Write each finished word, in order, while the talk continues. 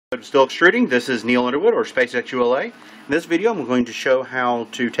Still extruding. This is Neil Underwood, or SpaceX ULA. In this video I'm going to show how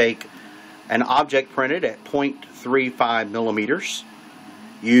to take an object printed at 0.35 millimeters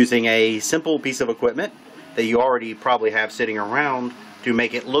using a simple piece of equipment that you already probably have sitting around to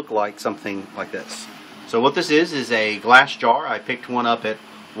make it look like something like this. So what this is a glass jar. I picked one up at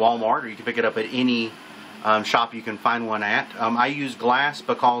Walmart, or you can pick it up at any shop you can find one at. I use glass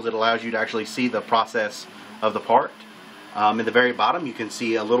because it allows you to actually see the process of the part. In the very bottom you can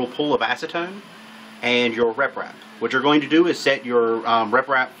see a little pool of acetone and your rep wrap. What you're going to do is set your rep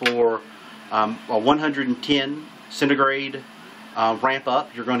wrap for a 110 centigrade ramp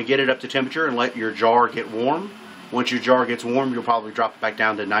up. You're going to get it up to temperature and let your jar get warm. Once your jar gets warm, you'll probably drop it back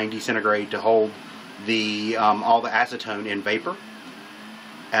down to 90 centigrade to hold the all the acetone in vapor.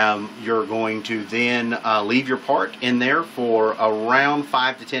 You're going to then leave your part in there for around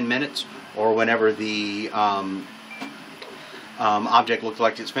 5 to 10 minutes, or whenever the object looks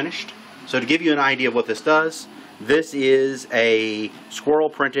like it's finished. So to give you an idea of what this does, this is a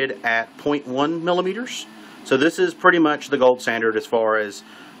squirrel printed at 0.1 millimeters. So this is pretty much the gold standard as far as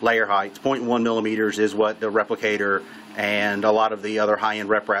layer heights. 0.1 millimeters is what the replicator and a lot of the other high-end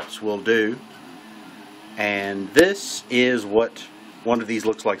rep wraps will do. And this is what one of these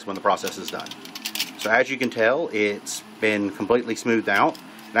looks like when the process is done. So as you can tell, it's been completely smoothed out.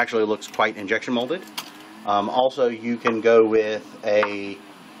 It actually looks quite injection molded. Also, you can go with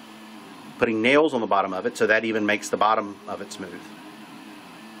putting nails on the bottom of it, so that even makes the bottom of it smooth.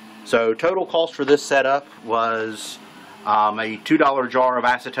 So total cost for this setup was a $2 jar of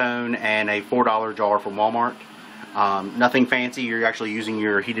acetone and a $4 jar from Walmart. Nothing fancy. You're actually using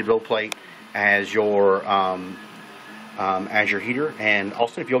your heated build plate as your heater. And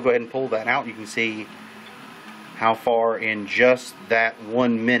also, if you'll go ahead and pull that out, you can see how far in just that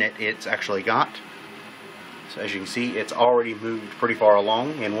 1 minute it's actually got. So as you can see, it's already moved pretty far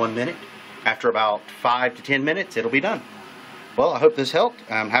along in 1 minute. After about 5 to 10 minutes, it'll be done. Well, I hope this helped.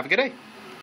 Have a good day.